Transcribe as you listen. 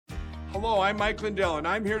Hello, I'm Mike Lindell, and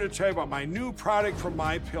I'm here to tell you about my new product from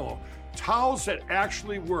MyPillow, towels that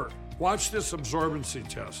actually work. Watch this absorbency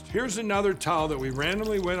test. Here's another towel that we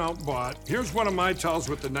randomly went out and bought. Here's one of my towels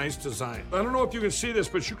with the nice design. I don't know if you can see this,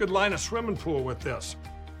 but you could line a swimming pool with this.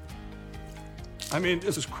 I mean,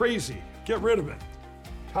 this is crazy. Get rid of it.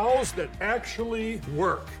 Towels that actually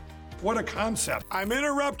work. What a concept. I'm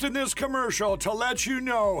interrupting this commercial to let you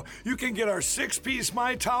know you can get our 6-piece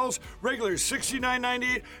My Towels, regular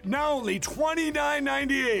 $69.98, now only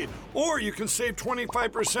 $29.98. Or you can save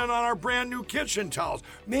 25% on our brand new kitchen towels,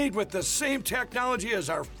 made with the same technology as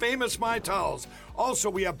our famous My Towels. Also,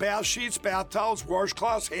 we have bath sheets, bath towels,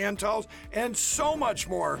 washcloths, hand towels, and so much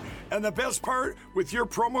more. And the best part, with your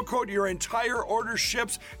promo code, your entire order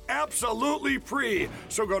ships absolutely free.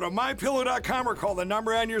 So go to mypillow.com or call the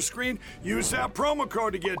number on your screen. Use that promo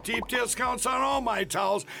code to get deep discounts on all My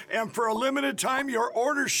Towels. And for a limited time, your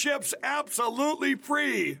order ships absolutely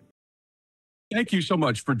free. Thank you so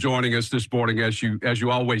much for joining us this morning, as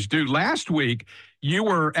you always do. Last week, you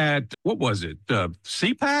were at, what was it,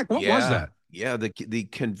 CPAC? What was that? Yeah, the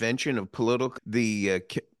convention of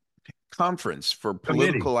conference for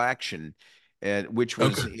political action, which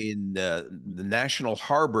was in the National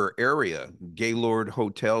Harbor area, Gaylord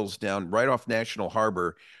Hotels down right off National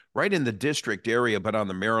Harbor, right in the district area, but on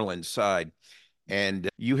the Maryland side. And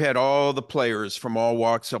you had all the players from all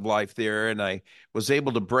walks of life there, and I was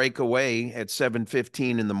able to break away at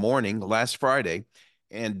 7:15 in the morning last Friday,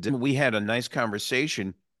 and we had a nice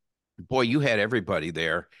conversation. Boy, you had everybody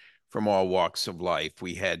there from all walks of life.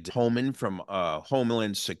 We had Homan from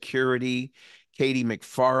Homeland Security, Katie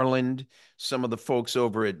McFarland, some of the folks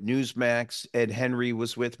over at Newsmax. Ed Henry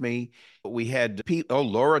was with me. We had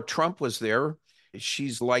Laura Trump was there.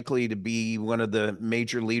 She's likely to be one of the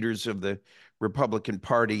major leaders of the Republican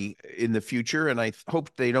Party in the future, and I hope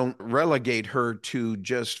they don't relegate her to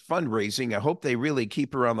just fundraising. I hope they really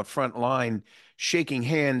keep her on the front line, shaking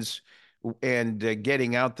hands and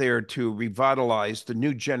getting out there to revitalize the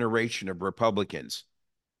new generation of Republicans.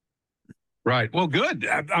 Right. Well, good.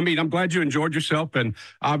 I mean, I'm glad you enjoyed yourself, and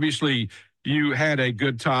obviously you had a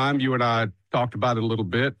good time. You and I talked about it a little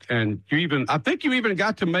bit, and I think you even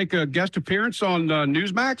got to make a guest appearance on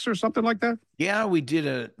Newsmax or something like that. Yeah, we did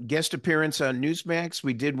a guest appearance on Newsmax.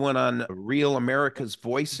 We did one on Real America's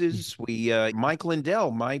Voices. Mike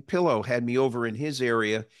Lindell, MyPillow, had me over in his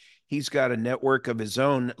area. He's got a network of his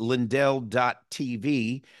own,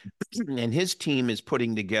 Lindell.tv, and his team is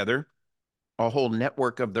putting together a whole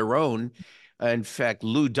network of their own. In fact,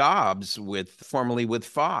 Lou Dobbs, formerly with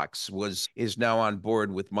Fox, is now on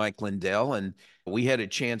board with Mike Lindell, and we had a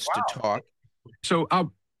chance to talk. So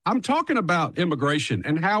I'm talking about immigration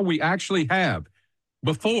and how we actually have,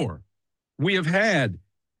 before, we have had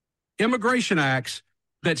immigration acts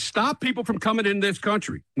that stop people from coming in this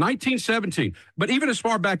country, 1917, but even as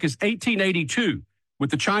far back as 1882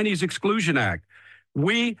 with the Chinese Exclusion Act.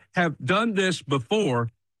 We have done this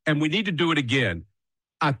before, and we need to do it again,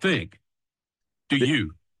 I think. Do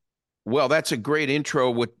you? Well, that's a great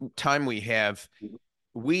intro. What time we have.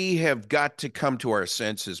 We have got to come to our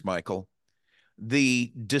senses, Michael.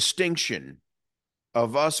 The distinction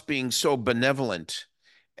of us being so benevolent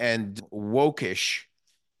and wokish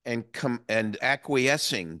and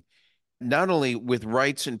acquiescing, not only with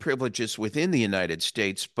rights and privileges within the United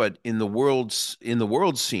States, but in the world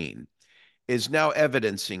scene, is now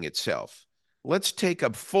evidencing itself. Let's take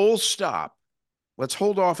a full stop. Let's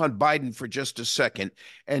hold off on Biden for just a second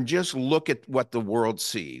and just look at what the world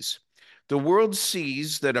sees. The world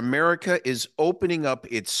sees that America is opening up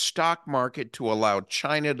its stock market to allow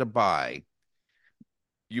China to buy.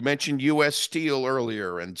 You mentioned U.S. Steel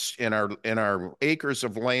earlier, and our acres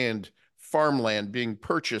of land, farmland being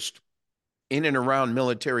purchased in and around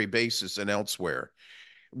military bases and elsewhere.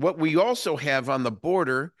 What we also have on the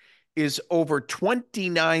border is over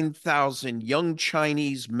 29,000 young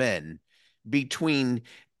Chinese men between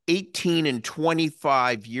 18 and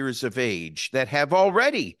 25 years of age that have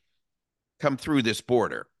already come through this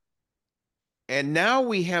border. And now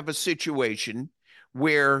we have a situation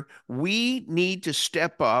where we need to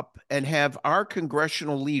step up and have our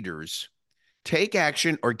congressional leaders take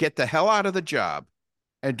action or get the hell out of the job,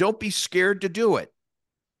 and don't be scared to do it.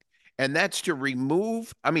 And that's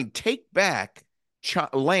to take back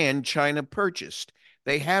land China purchased.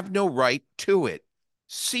 They have no right to it.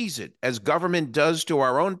 Seize it, as government does to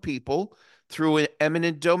our own people through an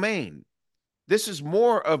eminent domain. This is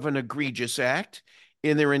more of an egregious act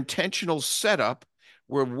in their intentional setup,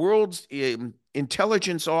 where world's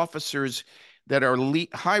intelligence officers that are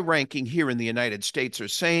high-ranking here in the United States are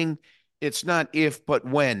saying it's not if, but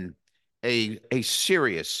when a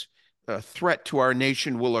serious threat to our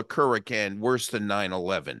nation will occur again, worse than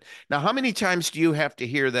 9/11. Now, how many times do you have to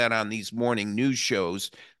hear that on these morning news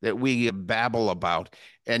shows that we babble about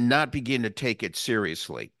and not begin to take it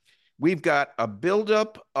seriously? We've got a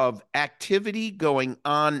buildup of activity going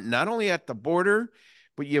on, not only at the border,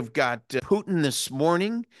 but you've got Putin this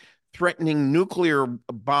morning threatening nuclear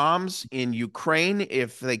bombs in Ukraine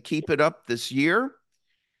if they keep it up this year.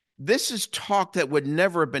 This is talk that would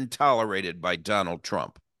never have been tolerated by Donald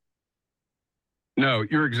Trump. No,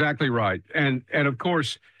 you're exactly right. And of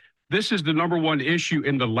course, this is the number one issue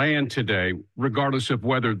in the land today, regardless of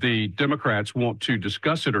whether the Democrats want to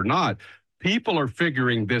discuss it or not. People are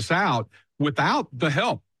figuring this out without the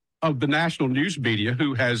help of the national news media,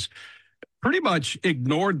 who has pretty much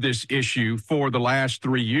ignored this issue for the last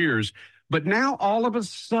 3 years. But now all of a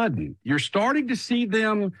sudden, you're starting to see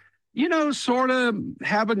them, sort of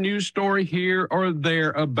have a news story here or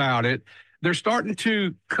there about it. They're starting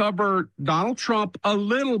to cover Donald Trump a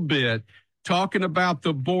little bit, talking about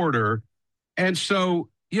the border. And so,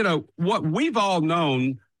 what we've all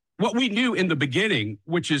known, what we knew in the beginning,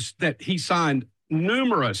 which is that he signed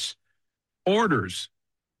numerous orders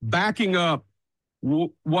backing up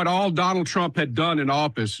what all Donald Trump had done in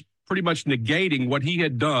office, pretty much negating what he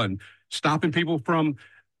had done, stopping people from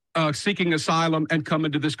seeking asylum and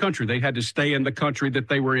coming to this country. They had to stay in the country that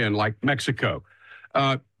they were in, like Mexico.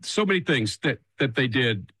 So many things that they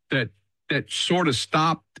did that sort of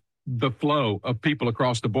stopped the flow of people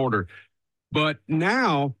across the border. But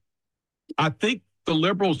now I think the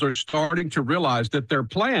liberals are starting to realize that their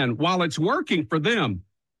plan, while it's working for them,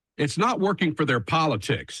 it's not working for their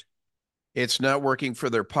politics. It's not working for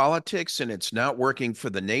their politics, and it's not working for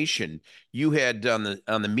the nation. You had on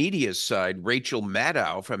the media side, Rachel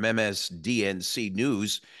Maddow from MSDNC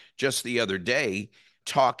News just the other day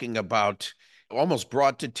talking about, almost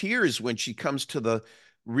brought to tears when she comes to the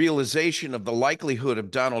realization of the likelihood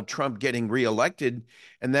of Donald Trump getting reelected,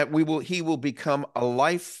 and that he will become a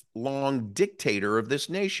lifelong dictator of this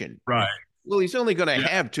nation. Right. Well, he's only going to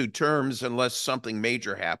have 2 terms unless something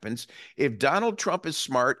major happens. If Donald Trump is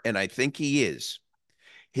smart, and I think he is,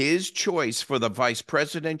 his choice for the vice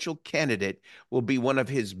presidential candidate will be one of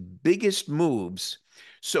his biggest moves,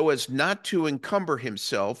 so as not to encumber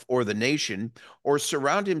himself or the nation or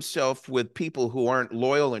surround himself with people who aren't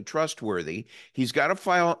loyal and trustworthy. He's got to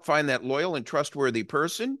find that loyal and trustworthy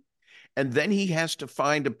person, and then he has to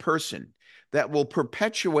find a person that will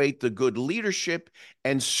perpetuate the good leadership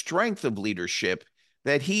and strength of leadership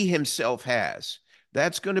that he himself has.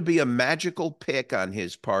 That's going to be a magical pick on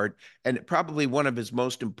his part, and probably one of his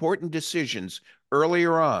most important decisions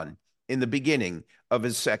earlier on in the beginning of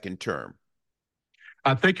his second term.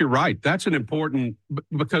 I think you're right. That's an important,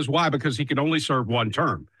 because why? Because he can only serve 1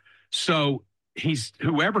 term. So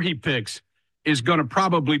whoever he picks is going to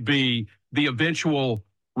probably be the eventual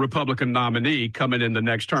Republican nominee coming in the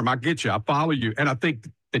next term. I get you. I follow you. And I think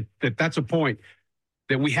that's a point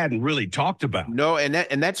that we hadn't really talked about. No, and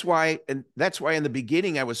that's why in the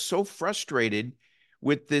beginning I was so frustrated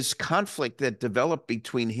with this conflict that developed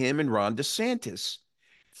between him and Ron DeSantis.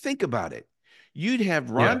 Think about it. You'd have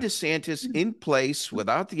Ron DeSantis in place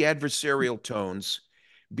without the adversarial tones,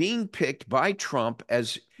 being picked by Trump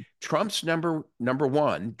as Trump's number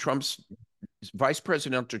one, Trump's vice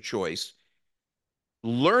presidential choice,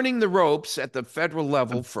 learning the ropes at the federal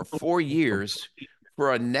level for 4 years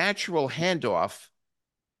for a natural handoff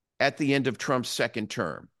at the end of Trump's second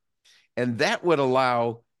term. And that would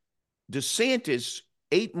allow DeSantis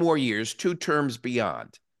 8 more years, 2 terms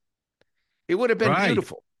beyond. It would have been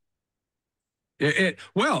beautiful.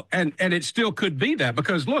 Well, and it still could be that,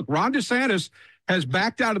 because look, Ron DeSantis has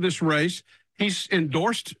backed out of this race. He's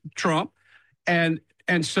endorsed Trump, and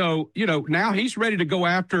so, now he's ready to go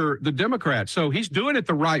after the Democrats. So he's doing it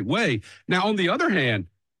the right way. Now, on the other hand,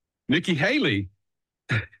 Nikki Haley,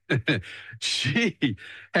 she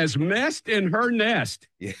has messed in her nest.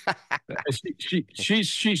 Yeah.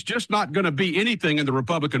 She's just not going to be anything in the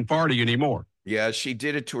Republican Party anymore. Yeah, she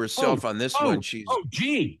did it to herself on this one.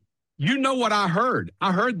 Gee, you know what I heard?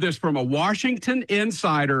 I heard this from a Washington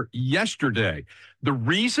insider yesterday. The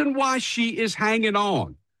reason why she is hanging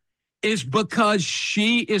on is because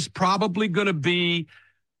she is probably going to be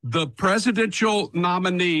the presidential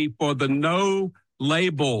nominee for the No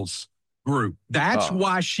Labels group. That's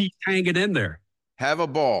why she's hanging in there. Have a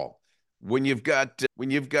ball. When you've got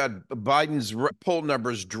Biden's poll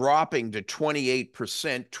numbers dropping to 28%,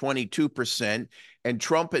 22%, and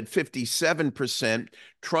Trump at 57%,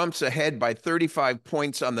 Trump's ahead by 35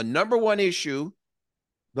 points on the number one issue,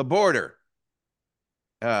 the border.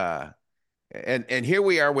 And here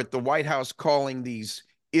we are with the White House calling these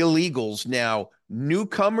illegals now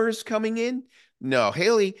Newcomers coming in? No,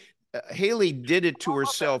 Haley did it to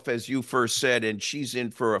herself, as you first said, and she's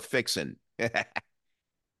in for a fixin'.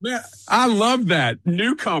 Man, I love that.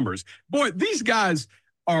 Newcomers. Boy, these guys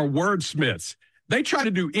are wordsmiths. They try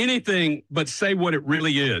to do anything but say what it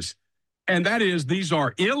really is. And that is, these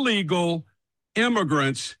are illegal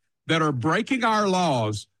immigrants that are breaking our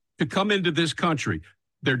laws to come into this country.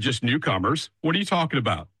 They're just newcomers. What are you talking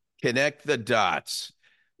about? Connect the dots.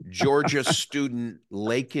 Georgia student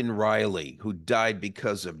Laken Riley, who died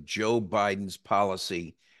because of Joe Biden's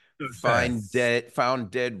policy, found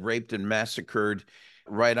dead, raped, and massacred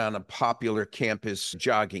right on a popular campus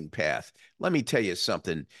jogging path. Let me tell you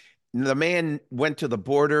something. The man went to the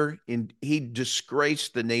border and he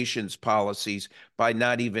disgraced the nation's policies by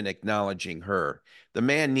not even acknowledging her. The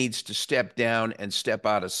man needs to step down and step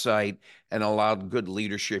out of sight and allow good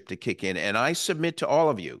leadership to kick in. And I submit to all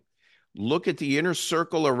of you, look at the inner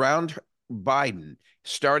circle around Biden,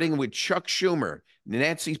 starting with Chuck Schumer,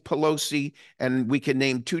 Nancy Pelosi, and we can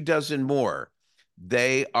name 24 more.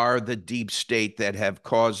 They are the deep state that have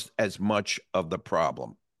caused as much of the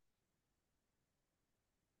problem.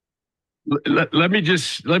 Let me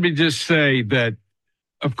just say that,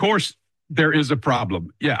 of course, there is a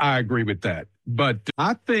problem. Yeah, I agree with that. But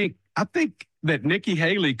I think that Nikki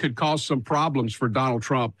Haley could cause some problems for Donald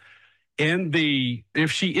Trump.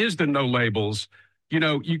 If she is the no labels,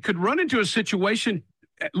 you could run into a situation.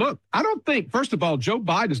 Look, I don't think, first of all, Joe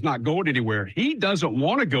Biden is not going anywhere. He doesn't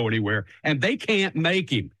want to go anywhere, and they can't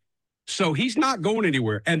make him. So he's not going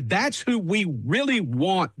anywhere. And that's who we really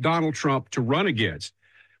want Donald Trump to run against.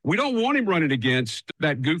 We don't want him running against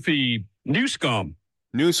that goofy Newscomb.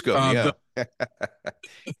 Yeah.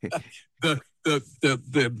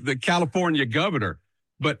 The California governor.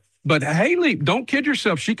 But Haley, don't kid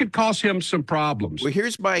yourself. She could cause him some problems. Well,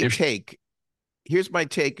 here's my take. Here's my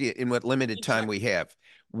take in what limited time we have.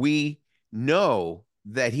 We know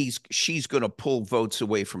that she's going to pull votes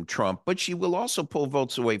away from Trump, but she will also pull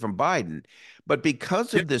votes away from Biden. But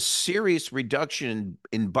because of the serious reduction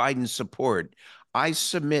in Biden's support, I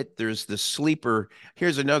submit there's the sleeper.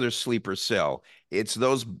 Here's another sleeper cell. It's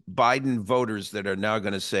those Biden voters that are now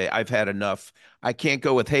going to say, I've had enough. I can't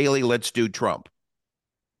go with Haley. Let's do Trump.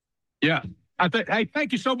 Yeah. Hey,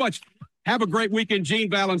 thank you so much. Have a great weekend, Gene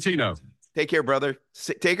Valentino. Take care, brother.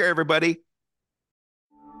 Take care, everybody.